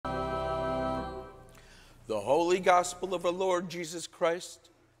The Holy Gospel of our Lord Jesus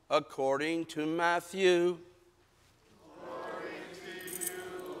Christ, according to Matthew. Glory to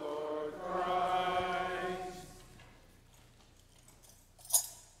you, Lord Christ.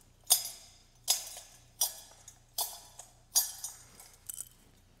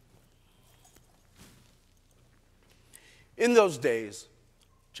 In those days,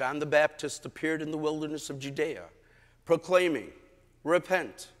 John the Baptist appeared in the wilderness of Judea, proclaiming,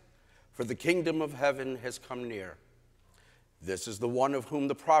 "Repent, for the kingdom of heaven has come near." This is the one of whom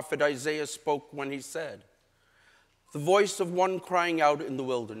the prophet Isaiah spoke when he said, "The voice of one crying out in the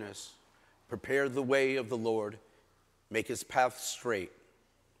wilderness, prepare the way of the Lord, make his path straight."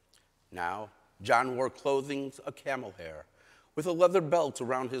 Now, John wore clothing of camel hair, with a leather belt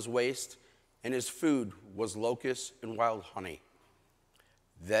around his waist, and his food was locusts and wild honey.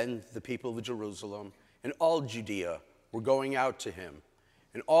 Then the people of Jerusalem and all Judea were going out to him,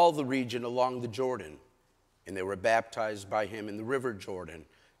 and all the region along the Jordan, and they were baptized by him in the river Jordan,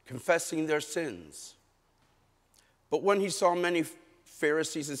 confessing their sins. But when he saw many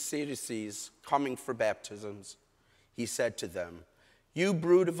Pharisees and Sadducees coming for baptisms, he said to them, "You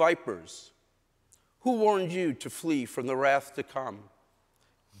brood of vipers, who warned you to flee from the wrath to come?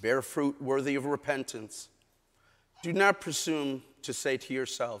 Bear fruit worthy of repentance. Do not presume to say to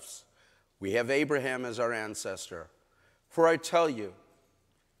yourselves, 'We have Abraham as our ancestor.' For I tell you,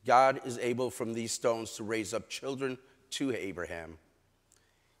 God is able from these stones to raise up children to Abraham.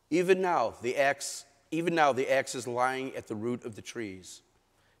 Even now the axe is lying at the root of the trees.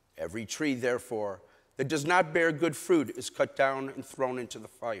 Every tree, therefore, that does not bear good fruit is cut down and thrown into the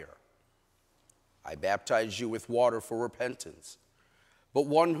fire. I baptize you with water for repentance, but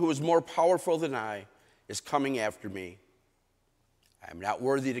one who is more powerful than I is coming after me. I am not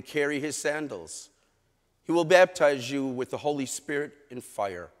worthy to carry his sandals. He will baptize you with the Holy Spirit and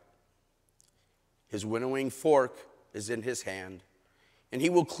fire. His winnowing fork is in his hand, and he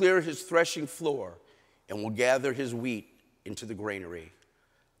will clear his threshing floor and will gather his wheat into the granary.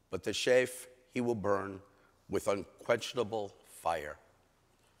 But the chaff he will burn with unquenchable fire."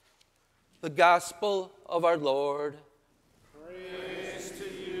 The Gospel of our Lord. Praise to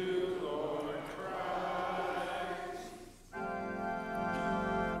you, Lord Christ.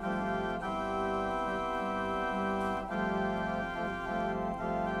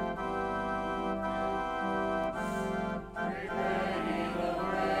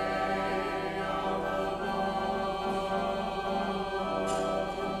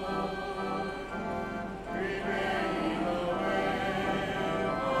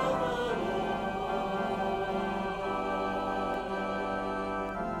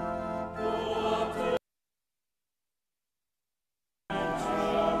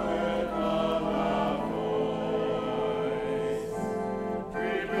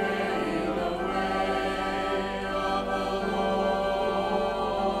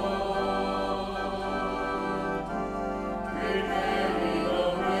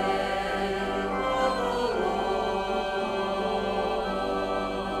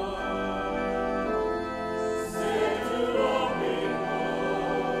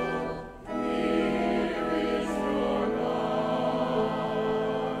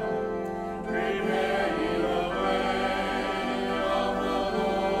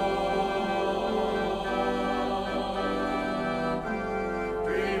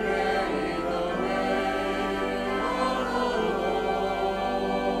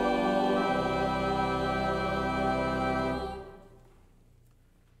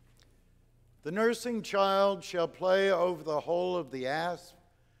 The nursing child shall play over the hole of the asp,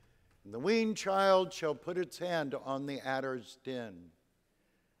 and the weaned child shall put its hand on the adder's den.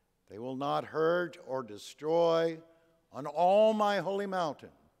 They will not hurt or destroy on all my holy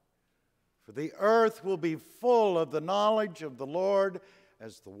mountain, for the earth will be full of the knowledge of the Lord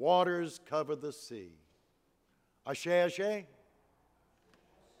as the waters cover the sea. Ashe, ashe.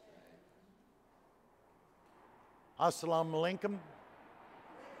 Assalamu alaikum.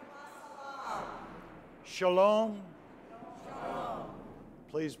 Shalom. Shalom.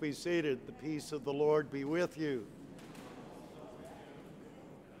 Please be seated. The peace of the Lord be with you.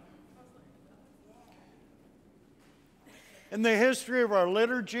 In the history of our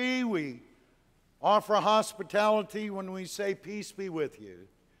liturgy, we offer hospitality when we say, "Peace be with you."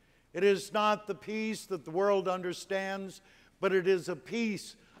 It is not the peace that the world understands, but it is a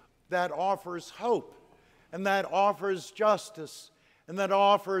peace that offers hope, and that offers justice, and that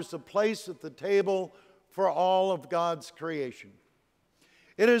offers a place at the table for all of God's creation.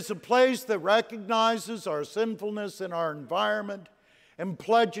 It is a place that recognizes our sinfulness in our environment and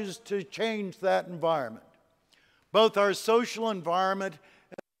pledges to change that environment, both our social environment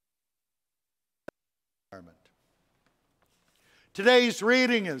Today's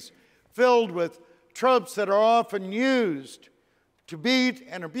reading is filled with tropes that are often used to beat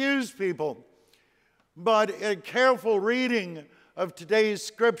and abuse people, but a careful reading of today's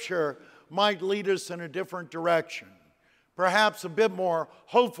scripture might lead us in a different direction, perhaps a bit more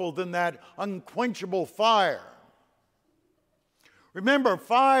hopeful than that unquenchable fire. Remember,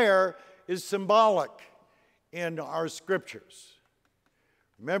 fire is symbolic in our scriptures.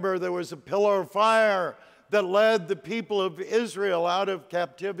 Remember, there was a pillar of fire that led the people of Israel out of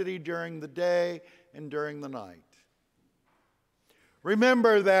captivity during the day and during the night.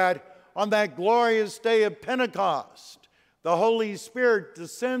 Remember that on that glorious day of Pentecost, the Holy Spirit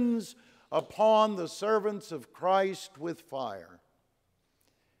descends upon the servants of Christ with fire.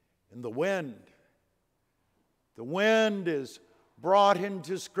 And the wind is brought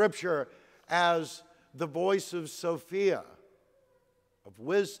into Scripture as the voice of Sophia, of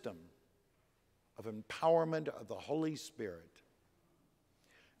wisdom, of empowerment of the Holy Spirit.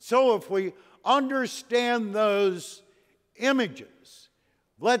 So if we understand those images,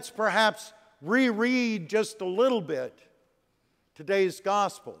 let's perhaps reread just a little bit today's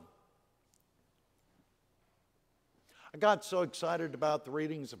gospel. I got so excited about the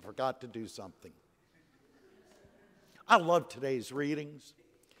readings, I forgot to do something. I love today's readings.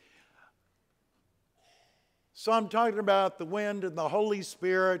 So I'm talking about the wind and the Holy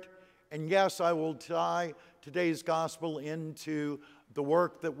Spirit, and yes, I will tie today's gospel into the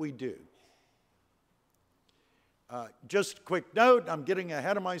work that we do. Just a quick note, I'm getting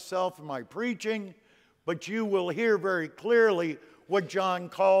ahead of myself in my preaching, but you will hear very clearly what John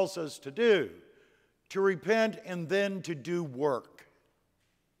calls us to do: to repent and then to do work.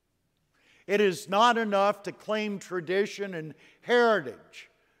 It is not enough to claim tradition and heritage.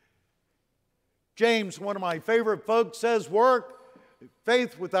 James, one of my favorite folks, says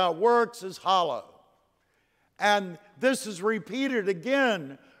faith without works is hollow. And this is repeated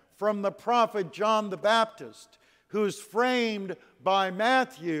again from the prophet John the Baptist, who is framed by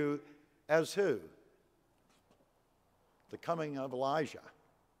Matthew as who? The coming of Elijah.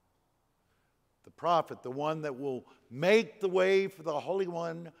 The prophet, the one that will make the way for the Holy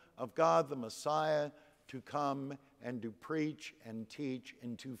One of God, the Messiah, to come and to preach and teach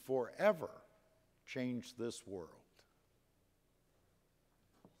and to forever change this world.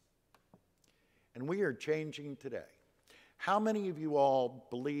 And we are changing today. How many of you all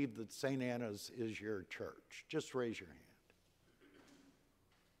believe that St. Anna's is your church? Just raise your hand.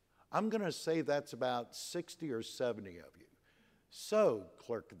 I'm going to say that's about 60 or 70 of you. So,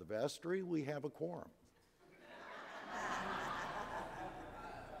 clerk of the vestry, we have a quorum.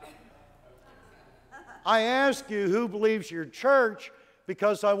 I ask you who believes your church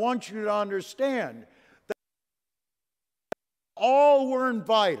because I want you to understand that all were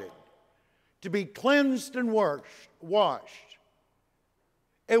invited to be cleansed and washed.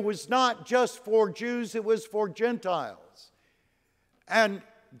 It was not just for Jews, it was for Gentiles. And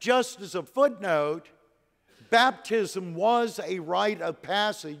just as a footnote, baptism was a rite of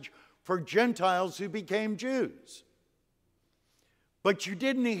passage for Gentiles who became Jews. But you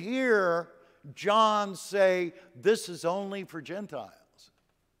didn't hear John say, this is only for Gentiles.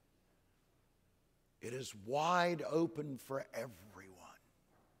 It is wide open for everyone.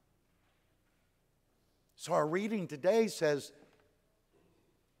 So our reading today says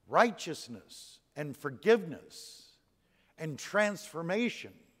righteousness and forgiveness and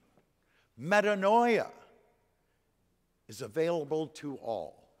transformation, metanoia, is available to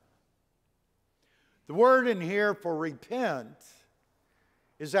all. The word in here for repent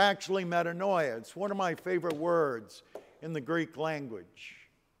is actually metanoia. It's one of my favorite words in the Greek language.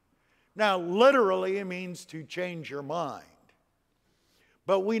 Now, literally, it means to change your mind.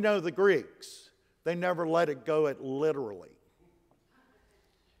 But we know the Greeks. They never let it go at literally.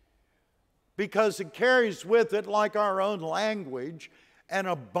 Because it carries with it, like our own language, an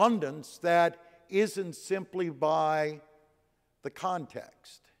abundance that isn't simply by the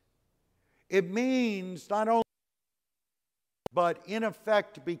context. It means not only, but in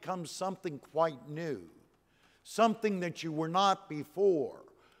effect becomes something quite new, something that you were not before.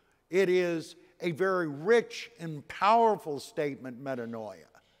 It is a very rich and powerful statement, metanoia.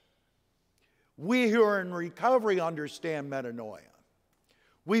 We who are in recovery understand metanoia.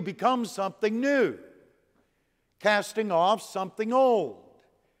 We become something new, casting off something old.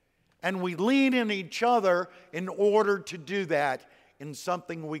 And we lean in each other in order to do that in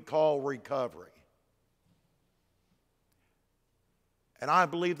something we call recovery. And I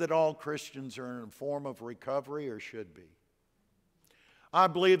believe that all Christians are in a form of recovery or should be. I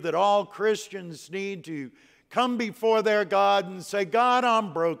believe that all Christians need to come before their God and say, God,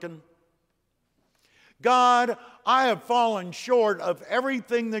 I'm broken. God, I have fallen short of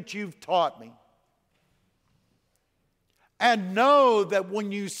everything that you've taught me. And know that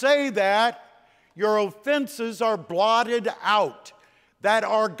when you say that, your offenses are blotted out, that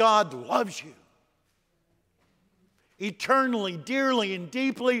our God loves you eternally, dearly, and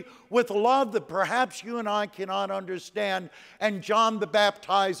deeply, with a love that perhaps you and I cannot understand. And John the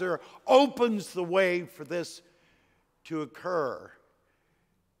Baptizer opens the way for this to occur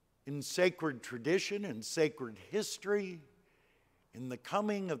in sacred tradition, in sacred history, in the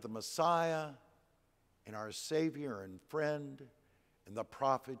coming of the Messiah, in our Savior and friend, in the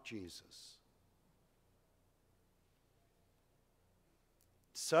prophet Jesus.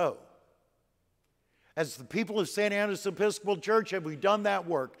 So, as the people of St. Anna's Episcopal Church, have we done that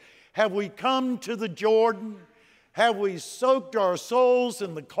work? Have we come to the Jordan? Have we soaked our souls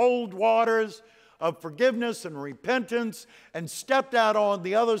in the cold waters of forgiveness and repentance and stepped out on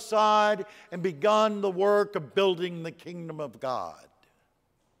the other side and begun the work of building the kingdom of God?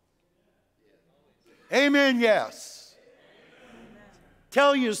 Amen, yes.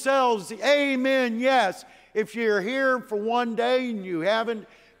 Tell yourselves, amen, yes. If you're here for one day and you haven't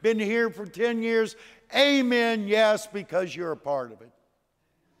been here for 10 years, amen, yes, because you're a part of it.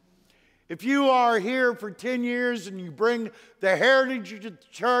 If you are here for 10 years and you bring the heritage to the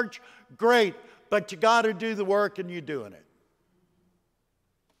church, great, but you got to do the work and you're doing it.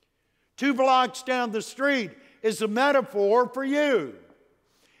 2 blocks down the street is a metaphor for you.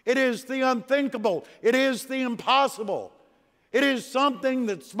 It is the unthinkable. It is the impossible. It is something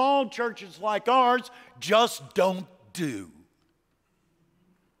that small churches like ours just don't do.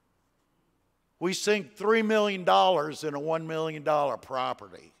 We sink $3 million in a $1 million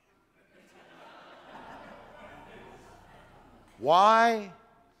property. Why?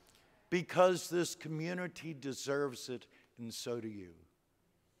 Because this community deserves it, and so do you.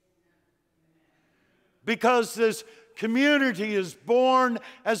 Because this community is born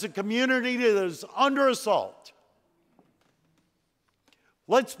as a community that is under assault.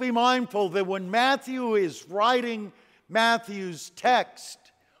 Let's be mindful that when Matthew is writing Matthew's text,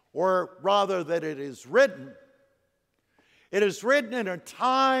 or rather that it is written in a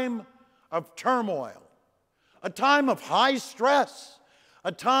time of turmoil, a time of high stress,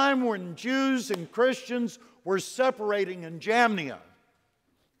 a time when Jews and Christians were separating in Jamnia,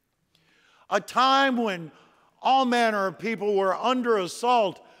 a time when all manner of people were under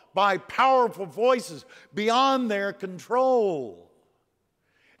assault by powerful voices beyond their control.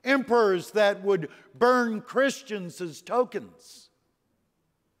 Emperors that would burn Christians as tokens.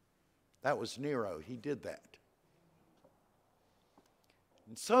 That was Nero. He did that.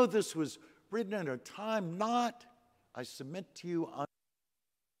 And so this was written at a time not, I submit to you,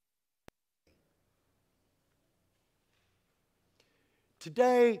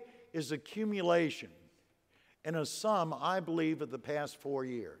 today is accumulation and a sum, I believe, of the past 4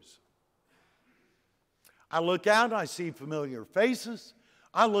 years. I look out and I see familiar faces.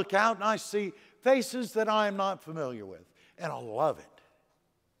 I look out and I see faces that I am not familiar with, and I love it.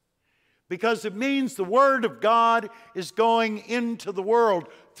 Because it means the Word of God is going into the world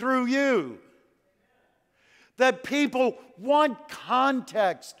through you. That people want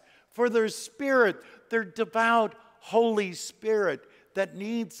context for their spirit, their devout Holy Spirit that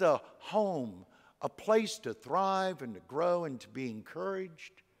needs a home, a place to thrive and to grow and to be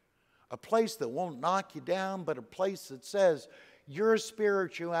encouraged, a place that won't knock you down, but a place that says, your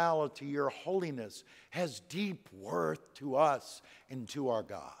spirituality, your holiness has deep worth to us and to our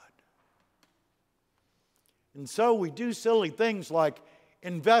God. And so we do silly things like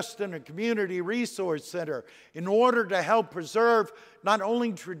invest in a community resource center in order to help preserve not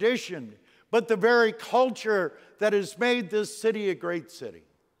only tradition, but the very culture that has made this city a great city.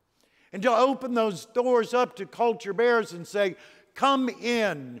 And to open those doors up to culture bearers and say, come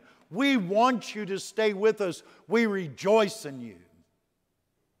in. We want you to stay with us. We rejoice in you.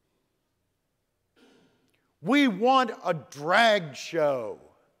 We want a drag show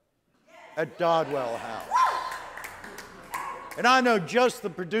at Dodwell House. And I know just the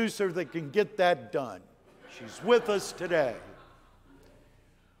producer that can get that done. She's with us today.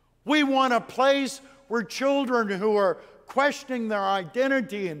 We want a place where children who are questioning their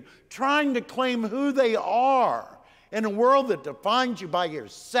identity and trying to claim who they are in a world that defines you by your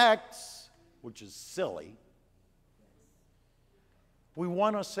sex, which is silly. We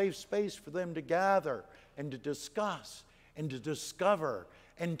want a safe space for them to gather and to discuss and to discover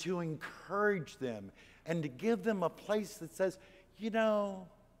and to encourage them and to give them a place that says, you know,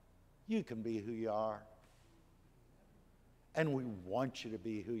 you can be who you are. And we want you to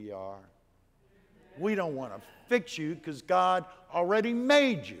be who you are. We don't want to fix you because God already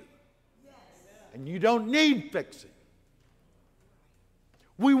made you. and you don't need fixing.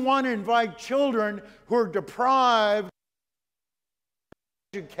 We want to invite children who are deprived of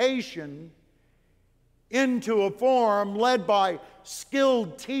education into a forum led by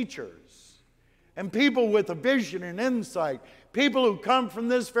skilled teachers and people with a vision and insight, people who come from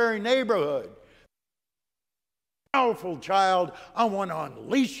this very neighborhood. Powerful child, I want to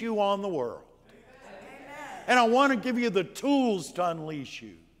unleash you on the world. Amen. And I want to give you the tools to unleash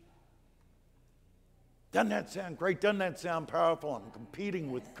you. Doesn't that sound great? Doesn't that sound powerful? I'm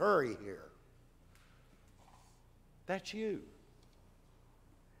competing with Curry here. That's you.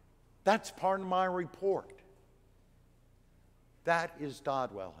 That's part of my report. That is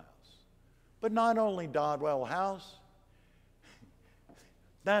Dodwell House. But not only Dodwell House,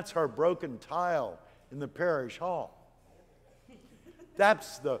 that's our broken tile in the parish hall.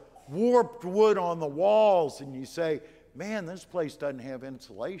 That's the warped wood on the walls, and you say, man, this place doesn't have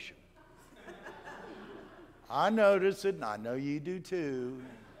insulation. I notice it, and I know you do too.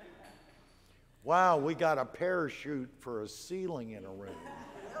 Wow, we got a parachute for a ceiling in a room.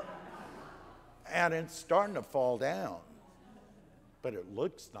 And it's starting to fall down, but it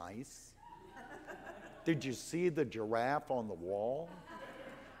looks nice. Did you see the giraffe on the wall?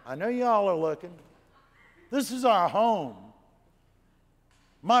 I know y'all are looking. This is our home.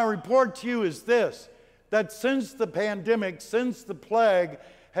 My report to you is this, that since the pandemic, since the plague,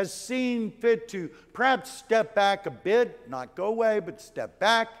 has seen fit to perhaps step back a bit, not go away, but step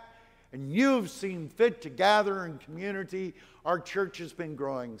back, and you've seen fit to gather in community, our church has been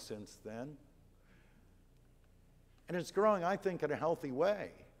growing since then. And it's growing, I think, in a healthy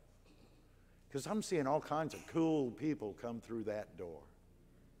way. Because I'm seeing all kinds of cool people come through that door.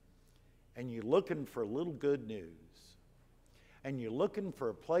 And you're looking for a little good news. And you're looking for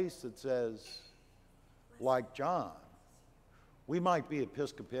a place that says, like John, we might be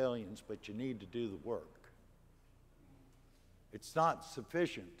Episcopalians, but you need to do the work. It's not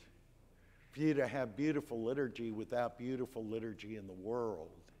sufficient for you to have beautiful liturgy without beautiful liturgy in the world.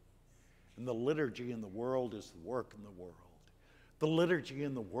 And the liturgy in the world is the work in the world. The liturgy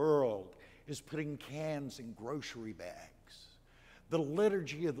in the world is putting cans in grocery bags. The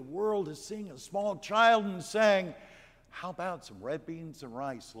liturgy of the world is seeing a small child and saying, how about some red beans and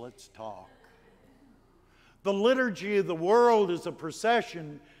rice? Let's talk. The liturgy of the world is a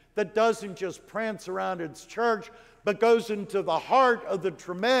procession that doesn't just prance around its church, but goes into the heart of the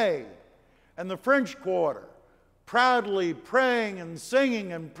Treme and the French Quarter, proudly praying and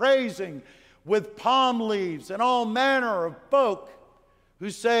singing and praising with palm leaves and all manner of folk who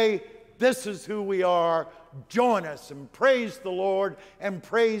say, this is who we are, join us and praise the Lord and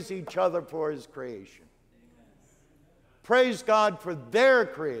praise each other for His creation. Praise God for their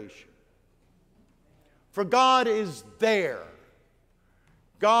creation. For God is there.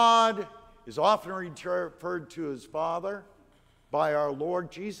 God is often referred to as Father by our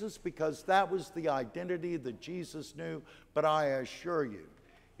Lord Jesus because that was the identity that Jesus knew. But I assure you,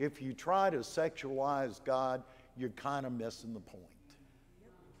 if you try to sexualize God, you're kind of missing the point.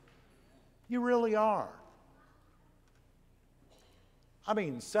 You really are. I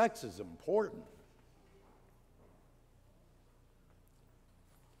mean, sex is important.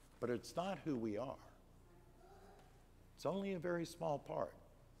 But it's not who we are. It's only a very small part.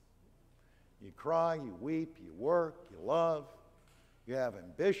 You cry, you weep, you work, you love, you have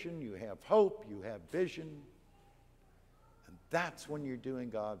ambition, you have hope, you have vision. And that's when you're doing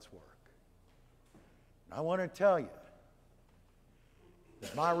God's work. And I want to tell you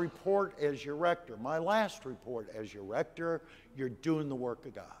that my report as your rector, my last report as your rector, you're doing the work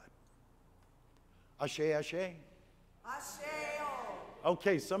of God. Ashe, ashe. Ashe.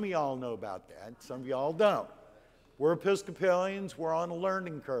 Okay, some of y'all know about that. Some of y'all don't. We're Episcopalians. We're on a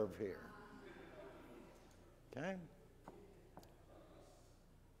learning curve here. Okay?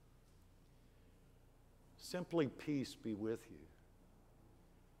 Simply peace be with you.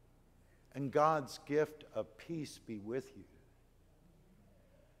 And God's gift of peace be with you.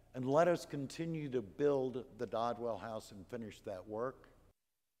 And let us continue to build the Dodwell House and finish that work.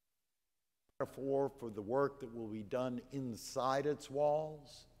 For the work that will be done inside its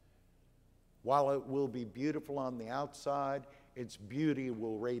walls. While it will be beautiful on the outside, its beauty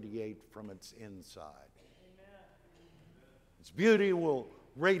will radiate from its inside. Amen. Its beauty will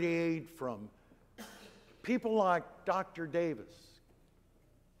radiate from people like Dr. Davis,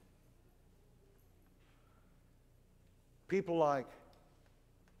 people like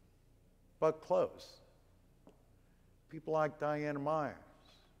Buck Close, people like Diana Myers,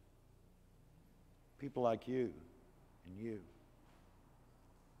 people like you and you.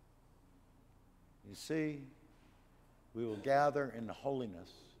 You see, we will gather in holiness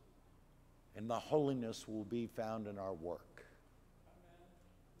and the holiness will be found in our work.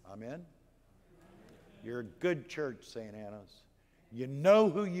 Amen? You're a good church, St. Anna's. You know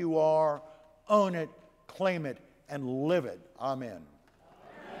who you are, own it, claim it, and live it. Amen.